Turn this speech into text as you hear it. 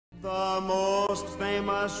The most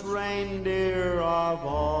famous reindeer of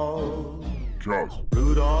all. Just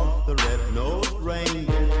Rudolph the red-nosed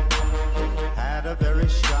reindeer had a very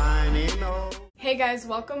shiny nose. Hey guys,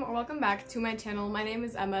 welcome back to my channel. My name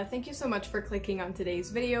is Emma. Thank you so much for clicking on today's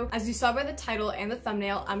video. As you saw by the title and the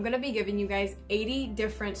thumbnail, I'm gonna be giving you guys 80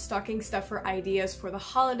 different stocking stuffer ideas for the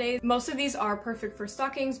holidays. Most of these are perfect for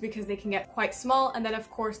stockings because they can get quite small, and then of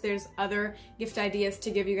course there's other gift ideas to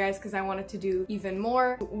give you guys because I wanted to do even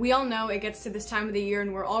more. We all know it gets to this time of the year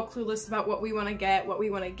and we're all clueless about what we want to get, what we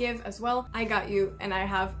want to give as well. I got you, and I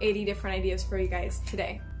have 80 different ideas for you guys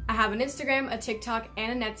today. I have an Instagram, a TikTok,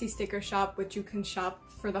 and a Etsy sticker shop, which you can shop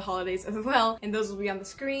for the holidays as well, and those will be on the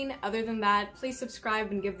screen. Other than that, please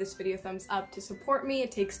subscribe and give this video a thumbs up to support me.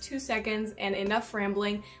 It takes 2 seconds, and enough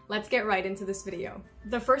rambling. Let's get right into this video.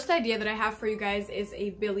 The first idea that I have for you guys is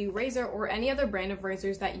a Billy razor or any other brand of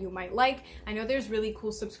razors that you might like. I know there's really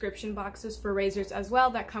cool subscription boxes for razors as well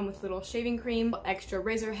that come with little shaving cream, extra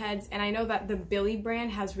razor heads, and I know that the Billy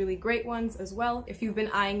brand has really great ones as well. If you've been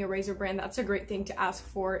eyeing a razor brand, that's a great thing to ask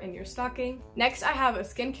for in your stocking. Next, I have a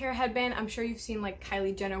skincare headband. I'm sure you've seen like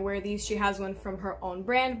Kylie Jenner wear these. She has one from her own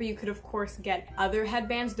brand, but you could of course get other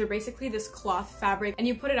headbands. They're basically this cloth fabric and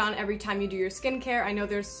you put it on every time you do your skincare. I know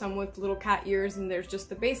there's some with little cat ears and there's just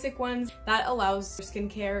the basic ones. That allows your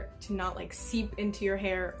skincare to not like seep into your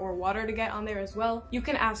hair or water to get on there as well. You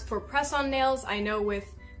can ask for press-on nails. I know with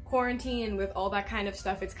quarantine and with all that kind of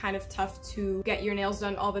stuff, it's kind of tough to get your nails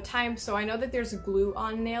done all the time, so I know that there's glue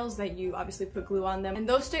on nails that you obviously put glue on them, and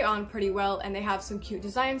those stay on pretty well, and they have some cute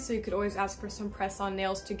designs, so you could always ask for some press-on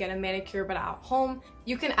nails to get a manicure but at home.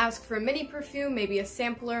 You can ask for a mini perfume, maybe a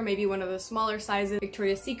sampler, maybe one of the smaller sizes.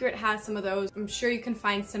 Victoria's Secret has some of those. I'm sure you can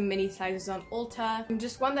find some mini sizes on Ulta.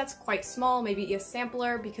 Just one that's quite small, maybe a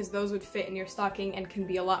sampler, because those would fit in your stocking and can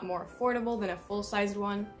be a lot more affordable than a full-sized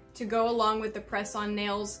one. To go along with the press-on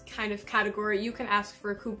nails kind of category, you can ask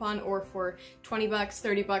for a coupon or for 20 bucks,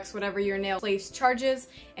 30 bucks, whatever your nail place charges,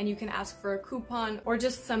 and you can ask for a coupon or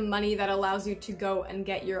just some money that allows you to go and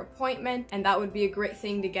get your appointment, and that would be a great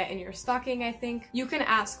thing to get in your stocking, I think. You can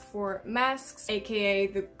ask for masks, aka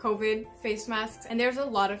the COVID face masks, and there's a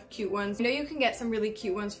lot of cute ones. I know you can get some really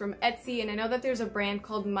cute ones from Etsy, and I know that there's a brand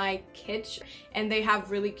called My Kitsch, and they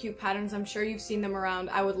have really cute patterns. I'm sure you've seen them around.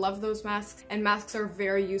 I would love those masks, and masks are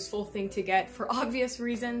very useful thing to get for obvious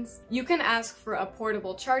reasons. You can ask for a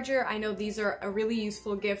portable charger. I know these are a really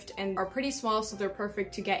useful gift and are pretty small, so they're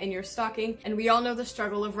perfect to get in your stocking, and we all know the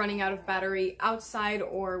struggle of running out of battery outside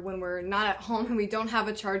or when we're not at home and we don't have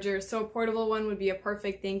a charger, so a portable one would be a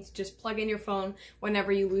perfect thing to just plug in your phone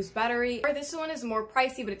whenever you lose battery. Or this one is more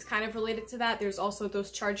pricey, but it's kind of related to that. There's also those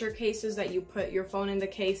charger cases that you put your phone in the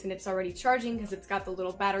case and it's already charging because it's got the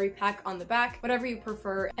little battery pack on the back. Whatever you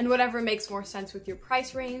prefer and whatever makes more sense with your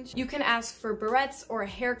price range. You can ask for barrettes or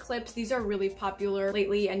hair clips. These are really popular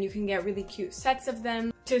lately and you can get really cute sets of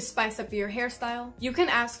them to spice up your hairstyle. You can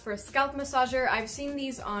ask for a scalp massager. I've seen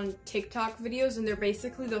these on TikTok videos and they're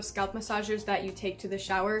basically those scalp massagers that you take to the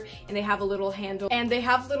shower, and they have a little handle and they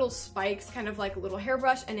have little spikes, kind of like a little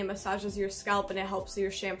hairbrush, and it massages your scalp and it helps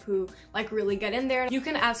your shampoo like really get in there. You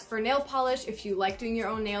can ask for nail polish if you like doing your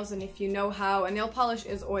own nails and if you know how. A nail polish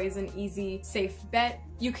is always an easy, safe bet.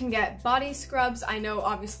 You can get body scrubs. I know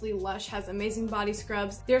obviously Lush has amazing body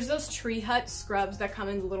scrubs. There's those Tree Hut scrubs that come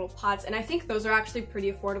in the little pots, and I think those are actually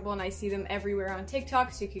pretty affordable, and I see them everywhere on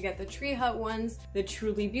TikTok, so you could get the Tree Hut ones, the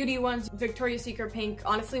Truly Beauty ones, Victoria's Secret pink,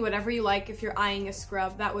 honestly whatever you like. If you're eyeing a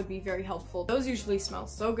scrub, that would be very helpful. Those usually smell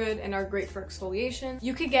so good and are great for exfoliation.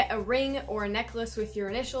 You could get a ring or a necklace with your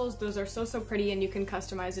initials. Those are so pretty, and you can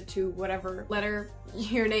customize it to whatever letter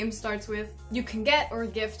your name starts with. You can get or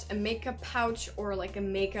gift a makeup pouch or like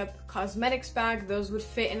a makeup cosmetics bag. Those would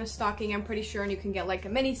fit in a stocking, I'm pretty sure, and you can get like a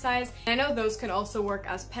mini size. And I know those can also work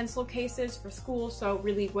as pencil cases for school, so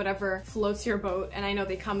really whatever floats your boat, and I know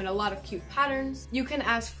they come in a lot of cute patterns. You can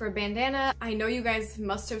ask for a bandana. I know you guys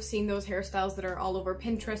must have seen those hairstyles that are all over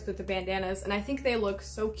Pinterest with the bandanas, and I think they look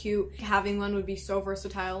so cute. Having one would be so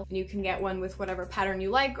versatile, and you can get one with whatever pattern you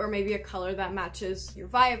like, or maybe a color that matches your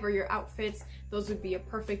vibe or your outfits. Those would be a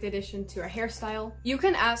perfect addition to a hairstyle. You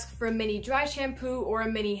can ask for a mini dry shampoo or a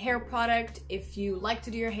mini hair product if you like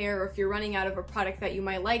to do your hair, or if you're running out of a product that you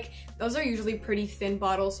might like. Those are usually pretty thin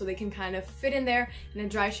bottles, so they can kind of fit in there, and a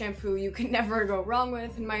dry shampoo you can never go wrong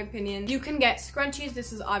with, in my opinion. You can get scrunchies.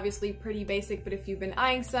 This is obviously pretty basic, but if you've been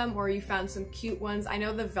eyeing some or you found some cute ones, I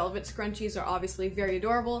know the velvet scrunchies are obviously very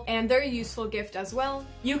adorable and they're a useful gift as well.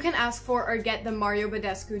 You can ask for or get the Mario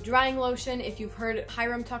Badescu drying lotion. If you've heard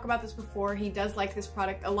Hiram talk about this before, he does like this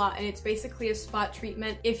product a lot, and it's basically a spot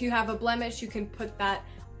treatment. If you have a blemish, you can put that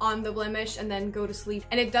on the blemish and then go to sleep.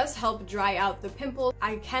 And it does help dry out the pimple.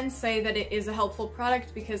 I can say that it is a helpful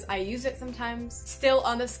product because I use it sometimes. Still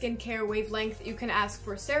on the skincare wavelength, you can ask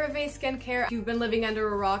for CeraVe skincare. If you've been living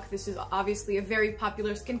under a rock, this is obviously a very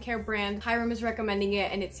popular skincare brand. Hiram is recommending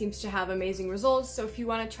it and it seems to have amazing results. So if you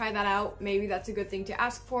want to try that out, maybe that's a good thing to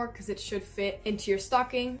ask for because it should fit into your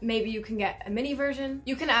stocking. Maybe you can get a mini version.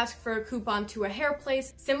 You can ask for a coupon to a hair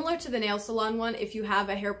place, similar to the nail salon one. If you have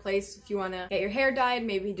a hair place, if you want to get your hair dyed,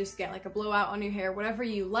 maybe just get like a blowout on your hair, whatever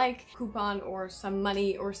you like, coupon or some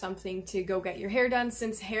money or something to go get your hair done,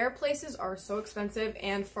 since hair places are so expensive.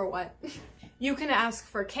 And for what? You can ask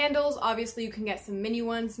for candles. Obviously, you can get some mini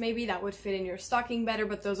ones. Maybe that would fit in your stocking better,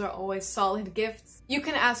 but those are always solid gifts. You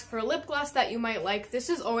can ask for a lip gloss that you might like.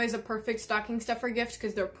 This is always a perfect stocking stuffer gift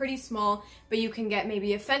because they're pretty small, but you can get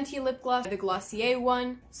maybe a Fenty lip gloss, the Glossier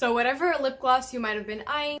one. So whatever lip gloss you might have been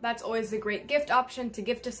eyeing, that's always a great gift option to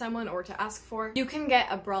gift to someone or to ask for. You can get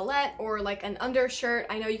a bralette or like an undershirt.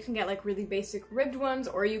 I know you can get like really basic ribbed ones,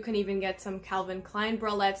 or you can even get some Calvin Klein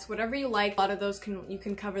bralettes, whatever you like. A lot of those you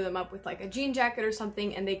can cover them up with like a jean jacket or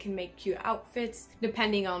something, and they can make cute outfits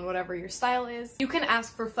depending on whatever your style is. You can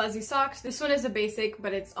ask for fuzzy socks. This one is a basic,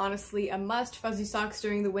 but it's honestly a must. Fuzzy socks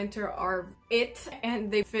during the winter are it,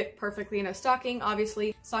 and they fit perfectly in a stocking.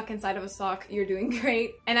 Obviously, sock inside of a sock, you're doing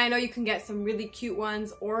great. And I know you can get some really cute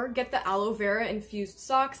ones, or get the aloe vera infused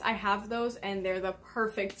socks. I have those and they're the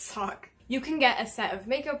perfect sock. You can get a set of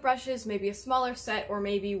makeup brushes, maybe a smaller set, or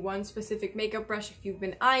maybe one specific makeup brush if you've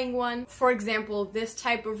been eyeing one. For example, this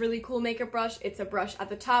type of really cool makeup brush, it's a brush at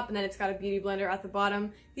the top and then it's got a beauty blender at the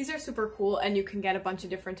bottom. These are super cool, and you can get a bunch of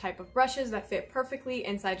different type of brushes that fit perfectly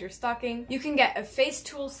inside your stocking. You can get a face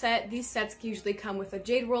tool set. These sets usually come with a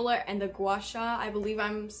jade roller and the gua sha, I believe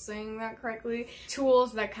I'm saying that correctly.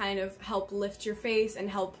 Tools that kind of help lift your face and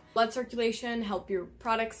help blood circulation, help your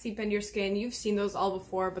products seep into your skin. You've seen those all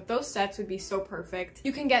before, but those sets would be so perfect.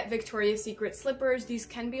 You can get Victoria's Secret slippers. These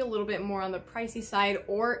can be a little bit more on the pricey side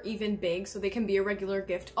or even big, so they can be a regular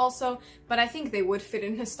gift also, but I think they would fit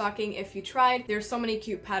in a stocking if you tried. There's so many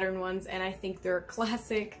cute pattern ones and I think they're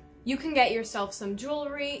classic. You can get yourself some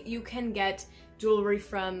jewelry. You can get jewelry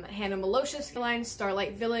from Hannah Malocious line,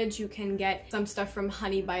 Starlight Village. You can get some stuff from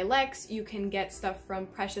Honey by Lex. You can get stuff from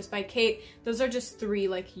Precious by Kate. Those are just 3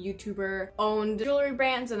 like YouTuber owned jewelry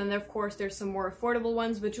brands, and then of course there's some more affordable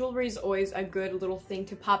ones, but jewelry is always a good little thing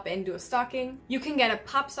to pop into a stocking. You can get a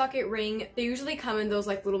pop socket ring. They usually come in those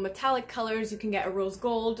like little metallic colors. You can get a rose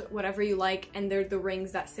gold, whatever you like, and they're the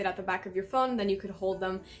rings that sit at the back of your phone. Then you could hold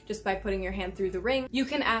them just by putting your hand through the ring. You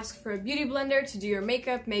can ask for a beauty blender to do your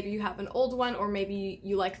makeup. Maybe you have an old one, or maybe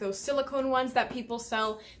you like those silicone ones that people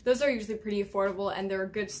sell. Those are usually pretty affordable and they're a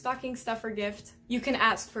good stocking stuffer gift. You can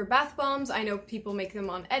ask for bath bombs. I know people make them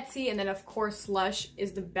on Etsy, and then of course Lush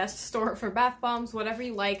is the best store for bath bombs. Whatever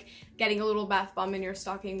you like, getting a little bath bomb in your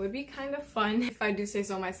stocking would be kind of fun, if I do say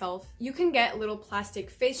so myself. You can get little plastic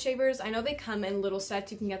face shavers. I know they come in little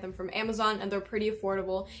sets. You can get them from Amazon and they're pretty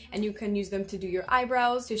affordable, and you can use them to do your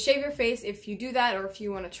eyebrows, to shave your face if you do that, or if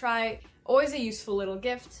you want to try. Always a useful little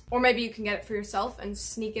gift. Or maybe you can get it for yourself and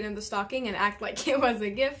sneak it in the stocking and act like it was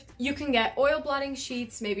a gift. You can get oil blotting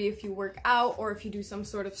sheets, maybe if you work out or if you do some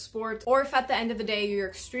sort of sport, or if at the end of the day you're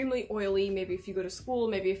extremely oily, maybe if you go to school,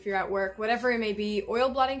 maybe if you're at work, whatever it may be. Oil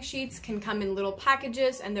blotting sheets can come in little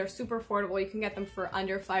packages and they're super affordable. You can get them for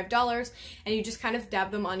under $5, and you just kind of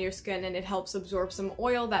dab them on your skin and it helps absorb some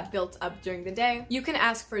oil that built up during the day. You can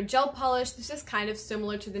ask for gel polish. This is kind of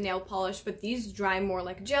similar to the nail polish, but these dry more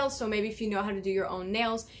like gel, so maybe if you know how to do your own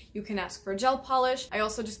nails, you can ask for gel polish. I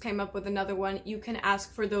also just came up with another one. You can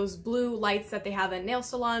ask for those blue lights that they have at nail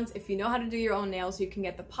salons. If you know how to do your own nails, you can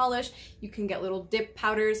get the polish, you can get little dip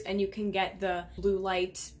powders, and you can get the blue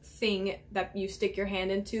light thing that you stick your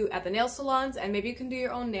hand into at the nail salons, and maybe you can do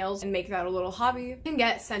your own nails and make that a little hobby. You can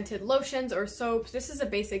get scented lotions or soaps. This is a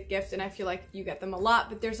basic gift and I feel like you get them a lot,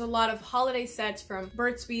 but there's a lot of holiday sets from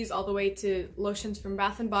Burt's Bees all the way to lotions from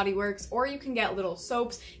Bath and Body Works, or you can get little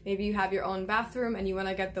soaps. Maybe you have your own bathroom and you want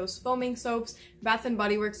to get those foaming soaps. Bath and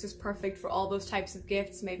Body Works is perfect for all those types of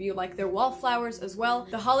gifts. Maybe you like their wallflowers as well.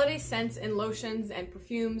 The holiday scents and lotions and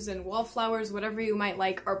perfumes and wallflowers, whatever you might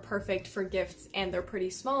like, are perfect for gifts, and they're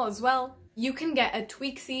pretty small as well. You can get a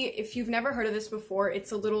Tweaksy. If you've never heard of this before,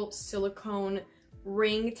 it's a little silicone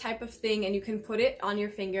ring type of thing, and you can put it on your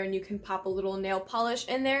finger and you can pop a little nail polish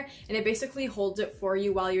in there, and it basically holds it for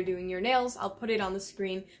you while you're doing your nails. I'll put it on the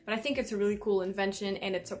screen, but I think it's a really cool invention,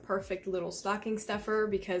 and it's a perfect little stocking stuffer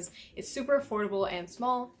because it's super affordable and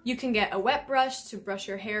small. You can get a wet brush to brush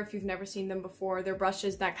your hair if you've never seen them before. They're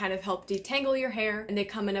brushes that kind of help detangle your hair, and they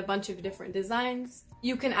come in a bunch of different designs.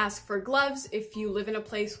 You can ask for gloves. If you live in a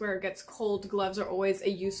place where it gets cold, gloves are always a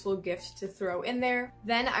useful gift to throw in there.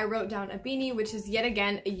 Then I wrote down a beanie, which is yet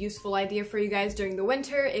again a useful idea for you guys during the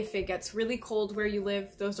winter. If it gets really cold where you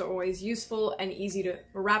live, those are always useful and easy to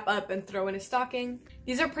wrap up and throw in a stocking.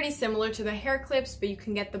 These are pretty similar to the hair clips, but you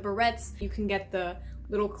can get the barrettes, you can get the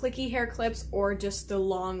little clicky hair clips, or just the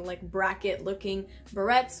long like bracket looking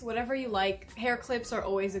barrettes, whatever you like. Hair clips are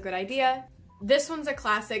always a good idea. This one's a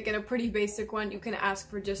classic and a pretty basic one. You can ask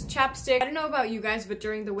for just chapstick. I don't know about you guys, but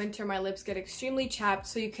during the winter my lips get extremely chapped,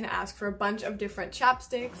 so you can ask for a bunch of different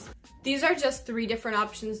chapsticks. These are just 3 different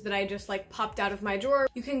options that I just like popped out of my drawer.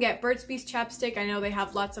 You can get Burt's Bees chapstick. I know they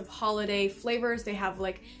have lots of holiday flavors. They have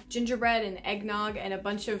like gingerbread and eggnog and a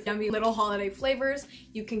bunch of yummy little holiday flavors.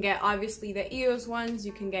 You can get obviously the Eos ones.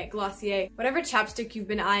 You can get Glossier. Whatever chapstick you've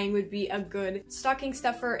been eyeing would be a good stocking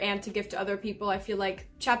stuffer and to gift to other people. I feel like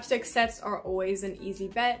chapstick sets are always an easy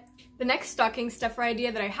bet. The next stocking stuffer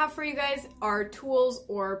idea that I have for you guys are tools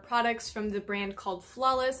or products from the brand called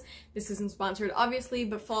Flawless. This isn't sponsored obviously,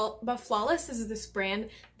 but Flawless is this brand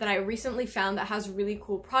that I recently found that has really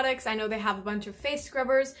cool products. I know they have a bunch of face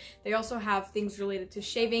scrubbers. They also have things related to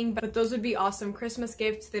shaving, but those would be awesome Christmas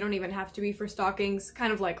gifts. They don't even have to be for stockings,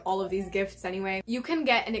 kind of like all of these gifts anyway. You can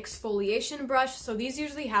get an exfoliation brush. So these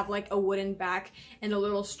usually have like a wooden back and a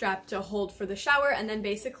little strap to hold for the shower, and then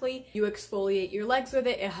basically you exfoliate your legs with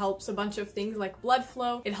it. It helps a bunch of things like blood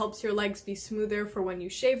flow. It helps your legs be smoother for when you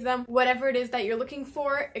shave them. Whatever it is that you're looking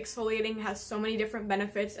for, exfoliating has so many different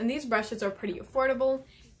benefits, and these brushes are pretty affordable.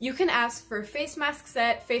 You can ask for a face mask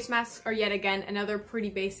set. Face masks are yet again another pretty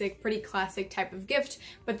basic, pretty classic type of gift,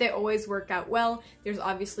 but they always work out well. There's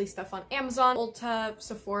obviously stuff on Amazon, Ulta,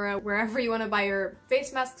 Sephora, wherever you want to buy your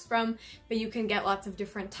face masks from, but you can get lots of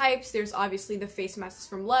different types. There's obviously the face masks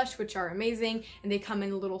from Lush, which are amazing, and they come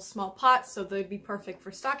in little small pots, so they'd be perfect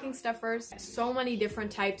for stocking stuffers. So many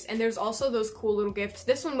different types, and there's also those cool little gifts.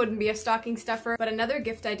 This one wouldn't be a stocking stuffer, but another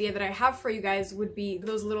gift idea that I have for you guys would be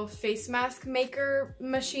those little face mask maker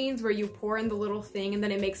machines where you pour in the little thing and then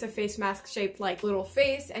it makes a face mask shaped like little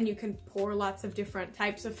face, and you can pour lots of different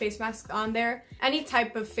types of face masks on there. Any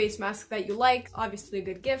type of face mask that you like, obviously a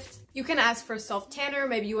good gift. You can ask for a self-tanner.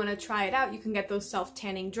 Maybe you want to try it out. You can get those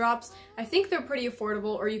self-tanning drops. I think they're pretty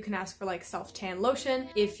affordable, or you can ask for like self-tan lotion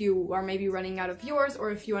if you are maybe running out of yours,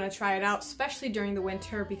 or if you want to try it out, especially during the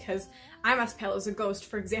winter because I'm as pale as a ghost,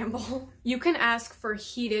 for example. You can ask for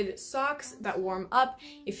heated socks that warm up.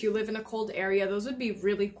 If you live in a cold area, those would be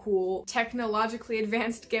really cool, technologically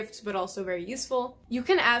advanced gifts, but also very useful. You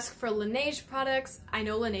can ask for Laneige products. I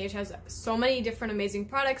know Laneige has so many different amazing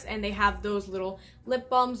products, and they have those little lip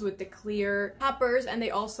balms with the clear toppers, and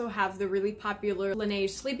they also have the really popular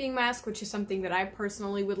Laneige sleeping mask, which is something that I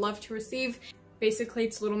personally would love to receive. Basically,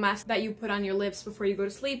 it's a little mask that you put on your lips before you go to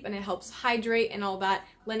sleep, and it helps hydrate and all that.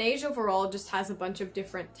 Laneige overall just has a bunch of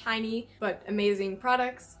different tiny but amazing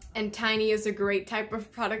products, and tiny is a great type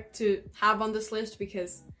of product to have on this list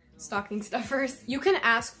because stocking stuffers. You can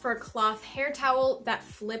ask for a cloth hair towel that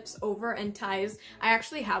flips over and ties. I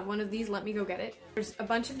actually have one of these. Let me go get it. There's a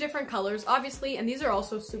bunch of different colors, obviously, and these are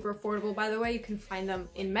also super affordable, by the way. You can find them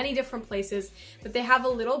in many different places, but they have a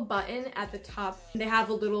little button at the top. They have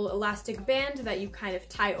a little elastic band that you kind of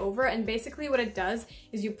tie over, and basically what it does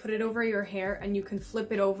is you put it over your hair and you can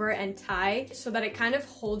flip it over and tie so that it kind of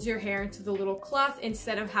holds your hair into the little cloth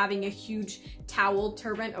instead of having a huge towel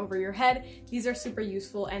turban over your head. These are super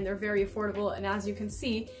useful and they're very affordable, and as you can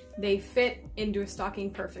see, they fit into a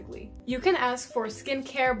stocking perfectly. You can ask for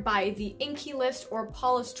skincare by the Inky List or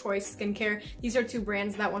Paula's Choice Skincare. These are 2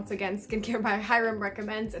 brands that, once again, Skincare by Hiram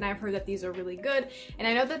recommends, and I've heard that these are really good. And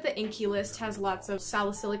I know that the Inky List has lots of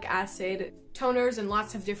salicylic acid toners and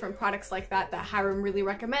lots of different products like that that Hiram really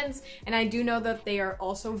recommends, and I do know that they are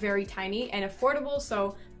also very tiny and affordable,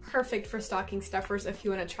 so perfect for stocking stuffers if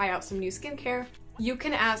you want to try out some new skincare. You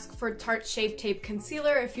can ask for Tarte Shape Tape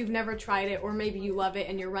Concealer if you've never tried it, or maybe you love it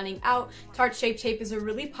and you're running out. Tarte Shape Tape is a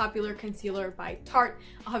really popular concealer by Tarte.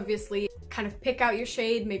 Obviously, kind of pick out your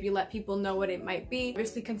shade, maybe let people know what it might be.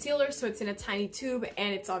 Obviously concealer, so it's in a tiny tube,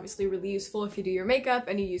 and it's obviously really useful if you do your makeup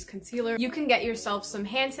and you use concealer. You can get yourself some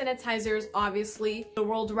hand sanitizers. Obviously, the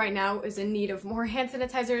world right now is in need of more hand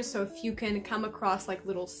sanitizers, so if you can come across like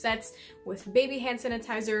little sets with baby hand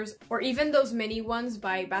sanitizers, or even those mini ones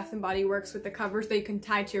by Bath & Body Works with the covers that you can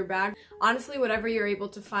tie to your bag. Honestly, whatever you're able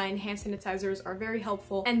to find, hand sanitizers are very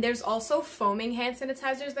helpful. And there's also foaming hand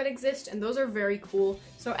sanitizers that exist, and those are very cool.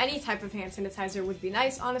 So any type of hand sanitizer would be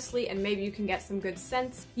nice, honestly, and maybe you can get some good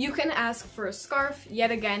scents. You can ask for a scarf,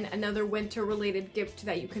 yet again, another winter related gift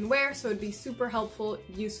that you can wear, so it'd be super helpful,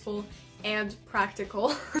 useful, and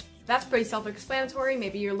practical. That's pretty self-explanatory.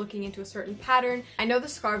 Maybe you're looking into a certain pattern. I know the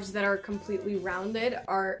scarves that are completely rounded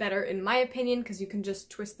are better in my opinion because you can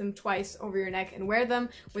just twist them twice over your neck and wear them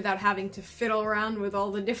without having to fiddle around with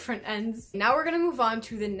all the different ends. Now we're gonna move on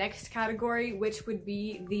to the next category, which would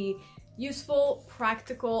be the useful,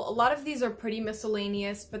 practical. A lot of these are pretty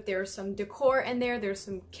miscellaneous, but there's some decor in there, there's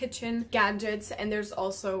some kitchen gadgets, and there's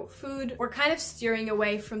also food. We're kind of steering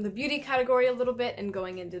away from the beauty category a little bit and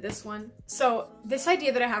going into this one. So this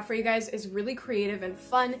idea that I have for you guys is really creative and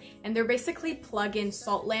fun, and they're basically plug-in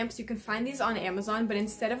salt lamps. You can find these on Amazon, but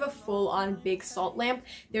instead of a full-on big salt lamp,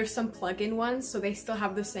 there's some plug-in ones, so they still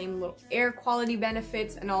have the same little air quality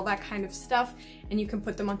benefits and all that kind of stuff, and you can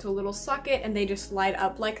put them onto a little socket and they just light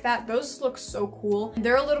up like that. Those look so cool.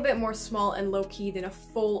 They're a little bit more small and low-key than a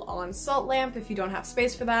full-on salt lamp if you don't have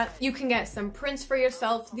space for that. You can get some prints for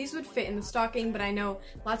yourself. These would fit in the stocking, but I know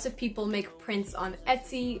lots of people make prints on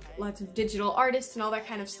Etsy, lots of digital artists and all that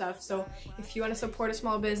kind of stuff. So if you want to support a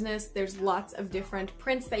small business, there's lots of different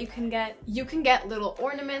prints that you can get. You can get little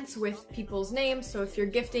ornaments with people's names. So if you're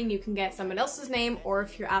gifting, you can get someone else's name, or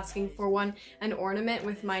if you're asking for one, an ornament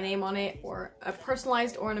with my name on it, or a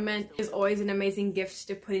personalized ornament is always an amazing gift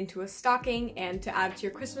to put into a stocking and to add to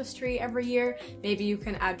your Christmas tree every year. Maybe you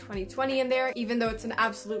can add 2020 in there, even though it's an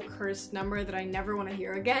absolute cursed number that I never want to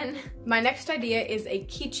hear again. My next idea is a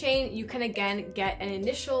keychain. You can again get an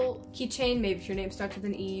initial keychain. Maybe if your name starts with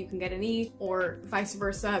an E, you can get an E, or vice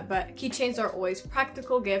versa, but keychains are always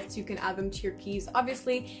practical gifts. You can add them to your keys,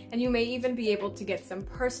 obviously, and you may even be able to get some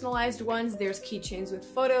personalized ones. There's keychains with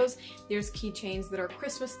photos, there's keychains that are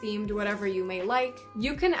Christmas themed, whatever you may like.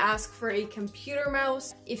 You can ask for a computer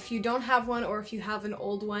mouse if you don't have one, or if you have an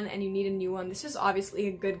old one and you need a new one. This is obviously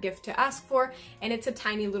a good gift to ask for, and it's a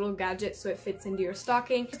tiny little gadget, so it fits into your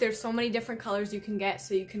stocking. There's so many different colors you can get,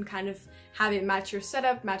 so you can kind of have it match your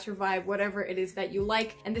setup, match your vibe, whatever it is that you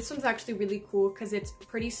like. And this one's actually really cool because it's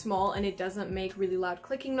pretty small and it doesn't make really loud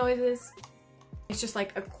clicking noises. It's just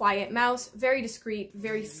like a quiet mouse, very discreet,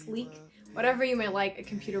 very sleek. Whatever you may like, a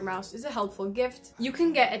computer mouse is a helpful gift. You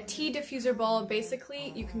can get a tea diffuser ball.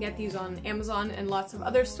 Basically, you can get these on Amazon and lots of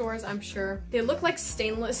other stores, I'm sure. They look like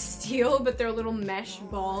stainless steel, but they're a little mesh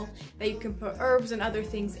ball that you can put herbs and other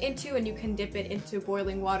things into, and you can dip it into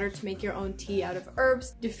boiling water to make your own tea out of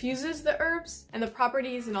herbs. Diffuses the herbs and the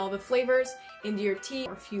properties and all the flavors into your tea,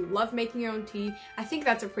 or if you love making your own tea, I think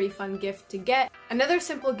that's a pretty fun gift to get. Another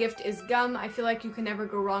simple gift is gum. I feel like you can never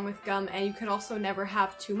go wrong with gum, and you can also never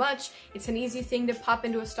have too much. It's an easy thing to pop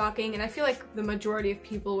into a stocking, and I feel like the majority of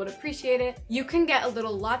people would appreciate it. You can get a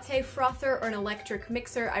little latte frother or an electric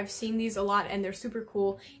mixer. I've seen these a lot and they're super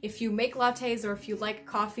cool. If you make lattes or if you like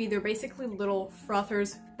coffee, they're basically little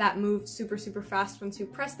frothers that move super fast once you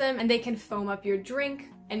press them, and they can foam up your drink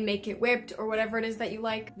and make it whipped or whatever it is that you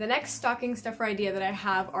like. The next stocking stuffer idea that I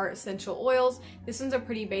have are essential oils. This one's a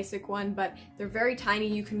pretty basic one, but they're very tiny.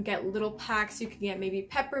 You can get little packs. You can get maybe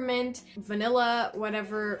peppermint, vanilla,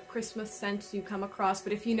 whatever Christmas scents you come across.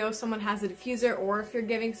 But if you know someone has a diffuser, or if you're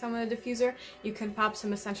giving someone a diffuser, you can pop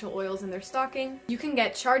some essential oils in their stocking. You can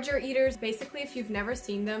get charger eaters. Basically, if you've never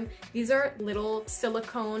seen them, these are little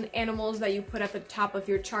silicone animals that you put at the top of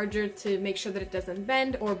your charger to make sure that it doesn't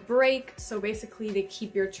bend or break. So basically, they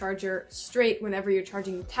keep your charger straight whenever you're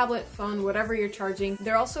charging your tablet, phone, whatever you're charging.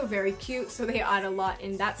 They're also very cute, so they add a lot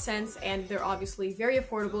in that sense, and they're obviously very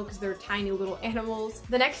affordable because they're tiny little animals.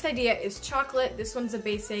 The next idea is chocolate. This one's a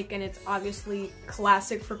basic, and it's obviously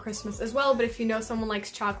classic for Christmas as well, but if you know someone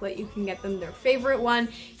likes chocolate, you can get them their favorite one.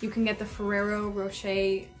 You can get the Ferrero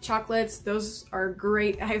Rocher chocolates. Those are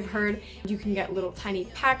great, I've heard. You can get little tiny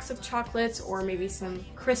packs of chocolates, or maybe some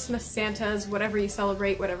Christmas Santas, whatever you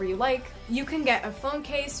celebrate, whatever you like. You can get a phone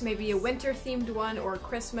case, maybe a winter themed one, or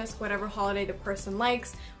Christmas, whatever holiday the person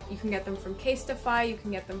likes, You can get them from Casetify, you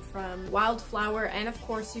can get them from Wildflower, and of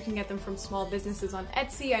course you can get them from small businesses on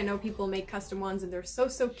Etsy. I know people make custom ones and they're so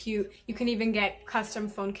cute. You can even get custom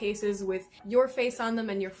phone cases with your face on them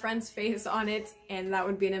and your friend's face on it, and that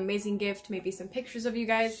would be an amazing gift. Maybe some pictures of you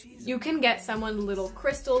guys. You can get someone little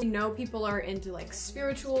crystals. You know people are into like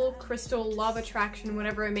spiritual, crystal, law of attraction,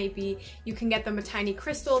 whatever it may be. You can get them a tiny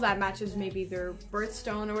crystal that matches maybe their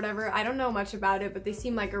birthstone or whatever. I don't know much about it, but they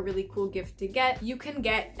seem like a really cool gift to get. You can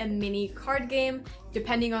get a mini card game,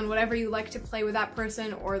 depending on whatever you like to play with that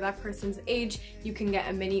person or that person's age. You can get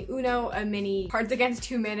a mini Uno, a mini Cards Against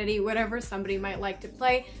Humanity, whatever somebody might like to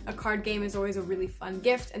play. A card game is always a really fun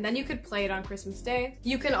gift, and then you could play it on Christmas Day.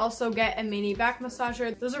 You can also get a mini back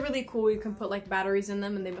massager. Those are really cool. You can put like batteries in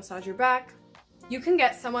them and they massage your back. You can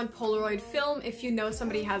get someone Polaroid film if you know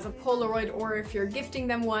somebody has a Polaroid, or if you're gifting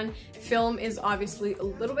them one. Film is obviously a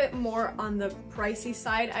little bit more on the pricey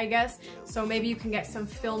side, I guess, so maybe you can get some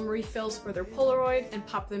film refills for their Polaroid and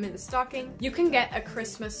pop them in the stocking. You can get a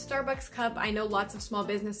Christmas Starbucks cup. I know lots of small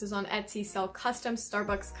businesses on Etsy sell custom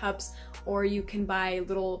Starbucks cups, or you can buy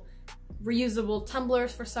little reusable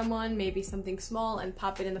tumblers for someone, maybe something small, and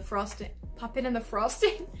pop it in the frosting.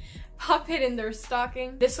 Pop it in their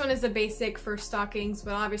stocking. This one is a basic for stockings,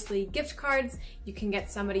 but obviously gift cards. You can get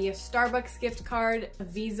somebody a Starbucks gift card, a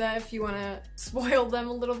Visa if you want to spoil them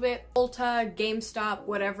a little bit, Ulta, GameStop,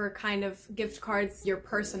 whatever kind of gift cards your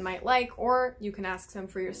person might like, or you can ask them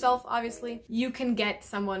for yourself, obviously. You can get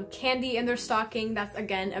someone candy in their stocking. That's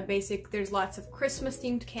again a basic. There's lots of Christmas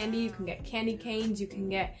themed candy. You can get candy canes, you can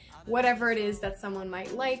get whatever it is that someone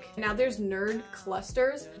might like. Now there's nerd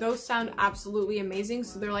clusters. Those sound absolutely amazing.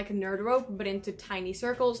 So they're like a nerd rope, but into tiny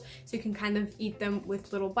circles, so you can kind of eat them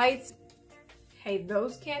with little bites. Hey,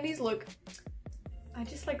 those candies look... I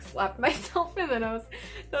just like slapped myself in the nose.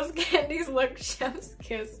 Those candies look chef's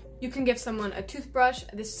kiss. You can give someone a toothbrush.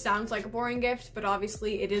 This sounds like a boring gift, but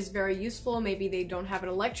obviously it is very useful. Maybe they don't have an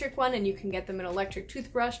electric one and you can get them an electric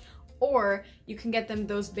toothbrush, or you can get them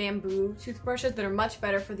those bamboo toothbrushes that are much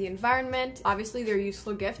better for the environment. Obviously they're a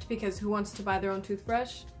useful gift because who wants to buy their own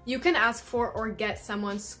toothbrush? You can ask for or get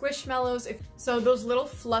someone Squishmallows. So those little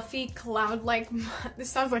fluffy cloud-like, this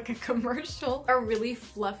sounds like a commercial, are really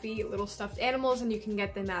fluffy little stuffed animals, and you can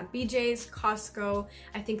get them at BJ's, Costco.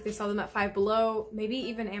 I think they sell them at Five Below, maybe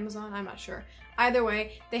even Amazon, I'm not sure. Either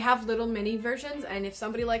way, they have little mini versions, and if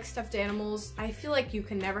somebody likes stuffed animals, I feel like you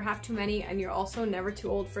can never have too many, and you're also never too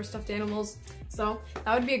old for stuffed animals. So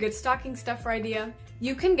that would be a good stocking stuffer idea.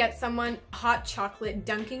 You can get someone hot chocolate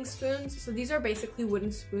dunking spoons. So these are basically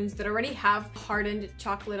wooden spoons that already have hardened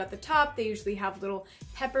chocolate at the top. They usually have little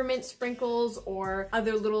peppermint sprinkles or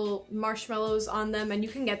other little marshmallows on them, and you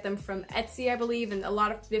can get them from Etsy, I believe, and a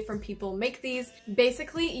lot of different people make these.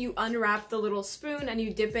 Basically, you unwrap the little spoon and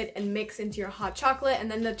you dip it and mix into your hot chocolate, and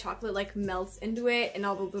then the chocolate like melts into it, and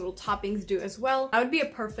all the little toppings do as well. That would be a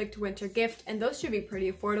perfect winter gift, and those should be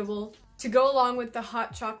pretty affordable. To go along with the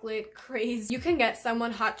hot chocolate craze, you can get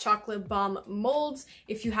someone hot chocolate bomb molds.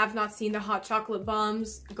 If you have not seen the hot chocolate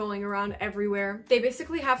bombs going around everywhere, they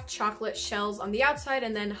basically have chocolate shells on the outside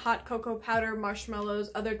and then hot cocoa powder,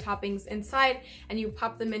 marshmallows, other toppings inside, and you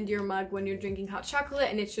pop them into your mug when you're drinking hot chocolate,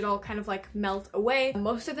 and it should all kind of like melt away.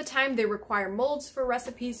 Most of the time they require molds for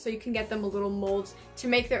recipes, so you can get them a little molds to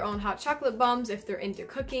make their own hot chocolate bombs if they're into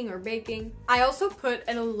cooking or baking. I also put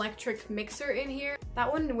an electric mixer in here. That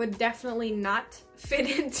one would definitely not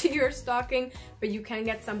fit into your stocking, but you can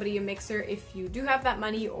get somebody a mixer if you do have that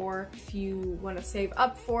money, or if you want to save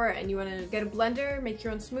up for it and you want to get a blender, make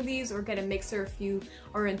your own smoothies, or get a mixer if you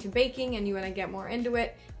are into baking and you want to get more into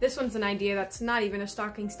it. This one's an idea that's not even a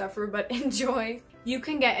stocking stuffer, but enjoy. You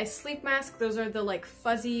can get a sleep mask. Those are the like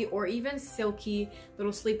fuzzy or even silky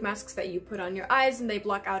little sleep masks that you put on your eyes, and they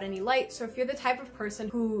block out any light. So if you're the type of person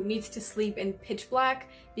who needs to sleep in pitch black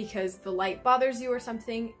because the light bothers you or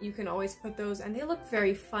something, you can always put those, and they look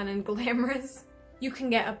very fun and glamorous. You can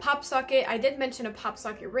get a pop socket. I did mention a pop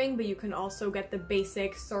socket ring, but you can also get the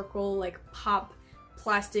basic circle like pop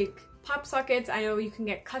plastic pop sockets. I know you can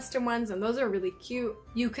get custom ones, and those are really cute.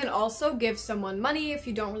 You can also give someone money if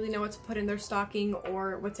you don't really know what to put in their stocking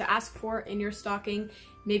or what to ask for in your stocking.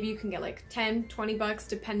 Maybe you can get like 10, 20 bucks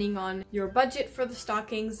depending on your budget for the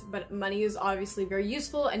stockings, but money is obviously very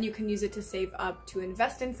useful, and you can use it to save up to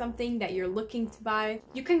invest in something that you're looking to buy.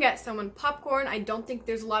 You can get someone popcorn. I don't think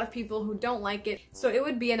there's a lot of people who don't like it, so it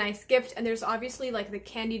would be a nice gift. And there's obviously like the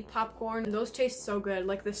candied popcorn, and those taste so good,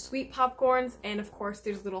 like the sweet popcorns, and of course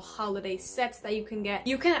there's little holiday sets that you can get.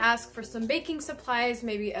 You can ask for some baking supplies,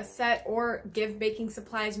 maybe a set, or give baking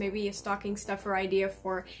supplies, maybe a stocking stuffer idea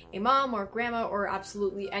for a mom or grandma, or absolutely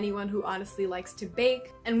absolutely anyone who honestly likes to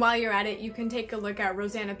bake. And while you're at it, you can take a look at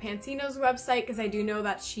Rosanna Pansino's website, because I do know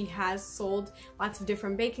that she has sold lots of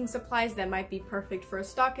different baking supplies that might be perfect for a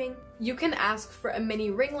stocking. You can ask for a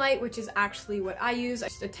mini ring light, which is actually what I use.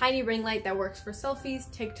 Just a tiny ring light that works for selfies,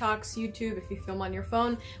 TikToks, YouTube, if you film on your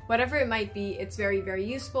phone, whatever it might be, it's very, very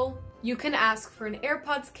useful. You can ask for an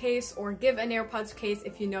AirPods case or give an AirPods case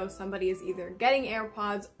if you know somebody is either getting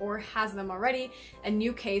AirPods or has them already. A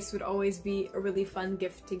new case would always be a really fun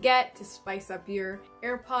gift to get to spice up your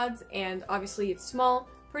AirPods, and obviously it's small,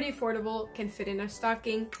 pretty affordable, can fit in a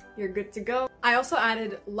stocking, you're good to go. I also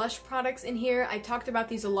added Lush products in here. I talked about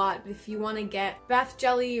these a lot, but if you want to get bath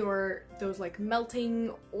jelly or those like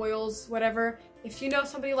melting oils, whatever, if you know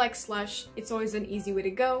somebody likes Lush, it's always an easy way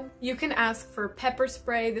to go. You can ask for pepper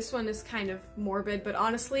spray. This one is kind of morbid, but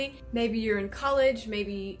honestly, maybe you're in college,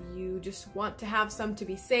 maybe you just want to have some to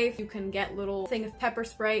be safe. You can get a little thing of pepper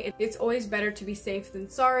spray. It's always better to be safe than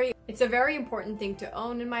sorry. It's a very important thing to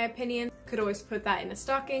own, in my opinion. Could always put that in a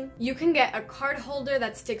stocking. You can get a card holder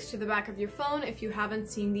that sticks to the back of your phone. If you haven't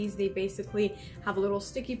seen these, they basically have a little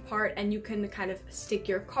sticky part and you can kind of stick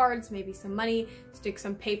your cards, maybe some money, stick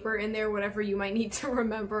some paper in there, whatever you might need to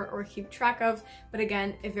remember or keep track of. But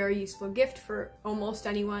again, a very useful gift for almost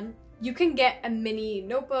anyone. You can get a mini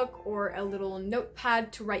notebook or a little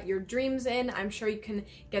notepad to write your dreams in. I'm sure you can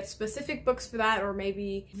get specific books for that, or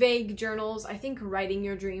maybe vague journals. I think writing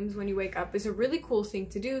your dreams when you wake up is a really cool thing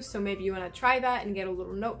to do, so maybe you want to try that and get a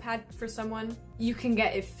little notepad for someone. You can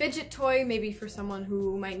get a fidget toy, maybe for someone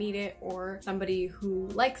who might need it, or somebody who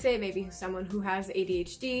likes it, maybe someone who has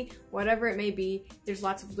ADHD, whatever it may be. There's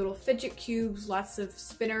lots of little fidget cubes, lots of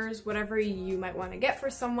spinners, whatever you might want to get for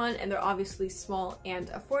someone, and they're obviously small and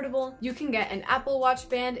affordable. You can get an Apple Watch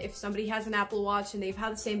band if somebody has an Apple Watch and they've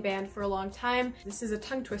had the same band for a long time. This is a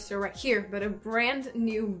tongue twister right here, but a brand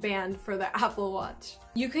new band for the Apple Watch.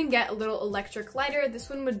 You can get a little electric lighter. This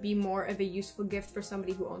one would be more of a useful gift for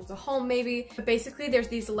somebody who owns a home maybe. But basically there's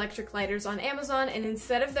these electric lighters on Amazon, and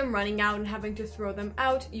instead of them running out and having to throw them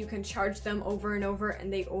out, you can charge them over and over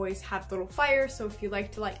and they always have little fire. So if you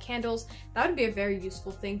like to light candles, that would be a very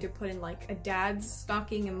useful thing to put in like a dad's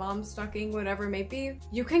stocking, a mom's stocking, whatever it may be.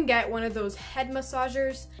 You can get one of those head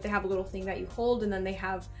massagers. They have a little thing that you hold and then they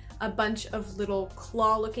have a bunch of little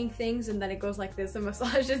claw looking things, and then it goes like this and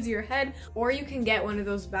massages your head. Or you can get one of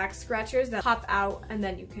those back scratchers that pop out and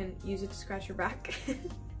then you can use it to scratch your back.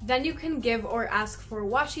 Then you can give or ask for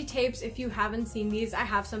washi tapes. If you haven't seen these, I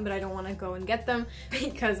have some, but I don't want to go and get them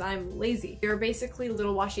because I'm lazy. They're basically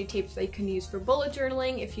little washi tapes that you can use for bullet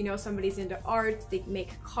journaling. If you know somebody's into art, they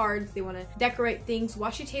make cards, they want to decorate things,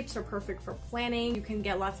 washi tapes are perfect for planning. You can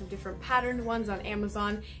get lots of different patterned ones on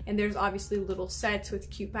Amazon, and there's obviously little sets with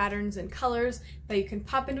cute patterns and colors that you can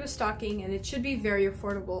pop into a stocking, and it should be very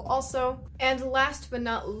affordable also. And last but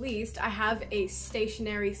not least, I have a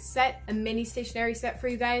stationery set, a mini stationery set for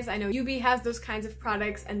you guys. I know UB has those kinds of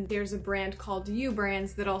products, and there's a brand called U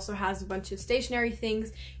Brands that also has a bunch of stationery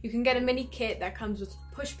things. You can get a mini kit that comes with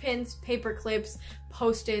push pins, paper clips,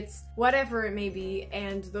 post-its, whatever it may be,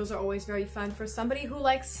 and those are always very fun for somebody who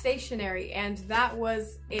likes stationery. And that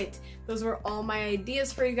was it. Those were all my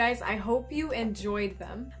ideas for you guys. I hope you enjoyed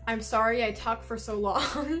them. I'm sorry I talked for so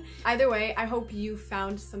long. Either way, I hope you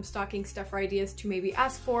found some stocking stuffer ideas to maybe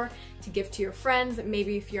ask for, to give to your friends.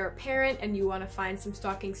 Maybe if you're a parent and you want to find some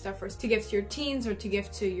stocking stuffers to give to your teens or to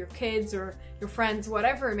give to your kids or your friends,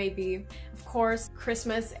 whatever it may be. Of course,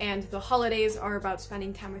 Christmas and the holidays are about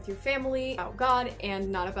spending time with your family, about God,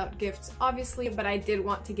 and not about gifts, obviously, but I did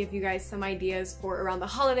want to give you guys some ideas for around the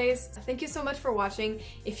holidays. Thank you so much for watching.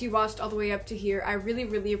 If you watched all the way up to here, I really,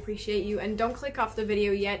 really appreciate you, and don't click off the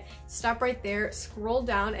video yet. Stop right there, scroll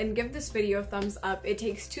down, and give this video a thumbs up. It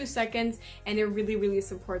takes 2 seconds, and it really, really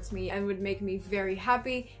supports me and would make me very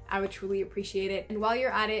happy. I would truly appreciate it. And while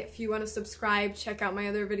you're at it, if you want to subscribe, check out my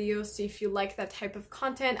other videos, see if you like that type of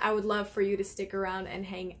content. I would love for you to stick around and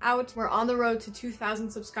hang out. We're on the road to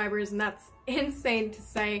 2,000 subscribers, and that's insane to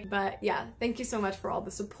say, but yeah, thank you so much for all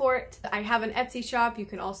the support. I have an Etsy shop. You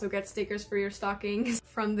can also get stickers for your stockings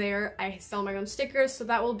from there. I sell my own stickers, so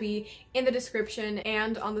that will be in the description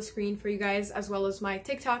and on the screen for you guys, as well as my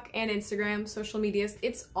TikTok and Instagram social medias.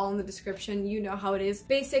 It's all in the description. You know how it is.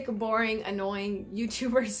 Basic, boring, annoying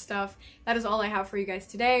YouTuber stuff. That is all I have for you guys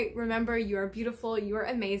today. Remember, you are beautiful, you are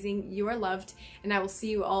amazing, you are loved, and I will see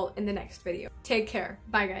you all in the next video. Take care.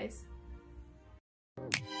 Bye, guys.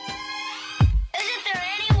 Isn't there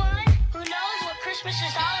anyone who knows what Christmas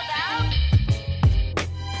is all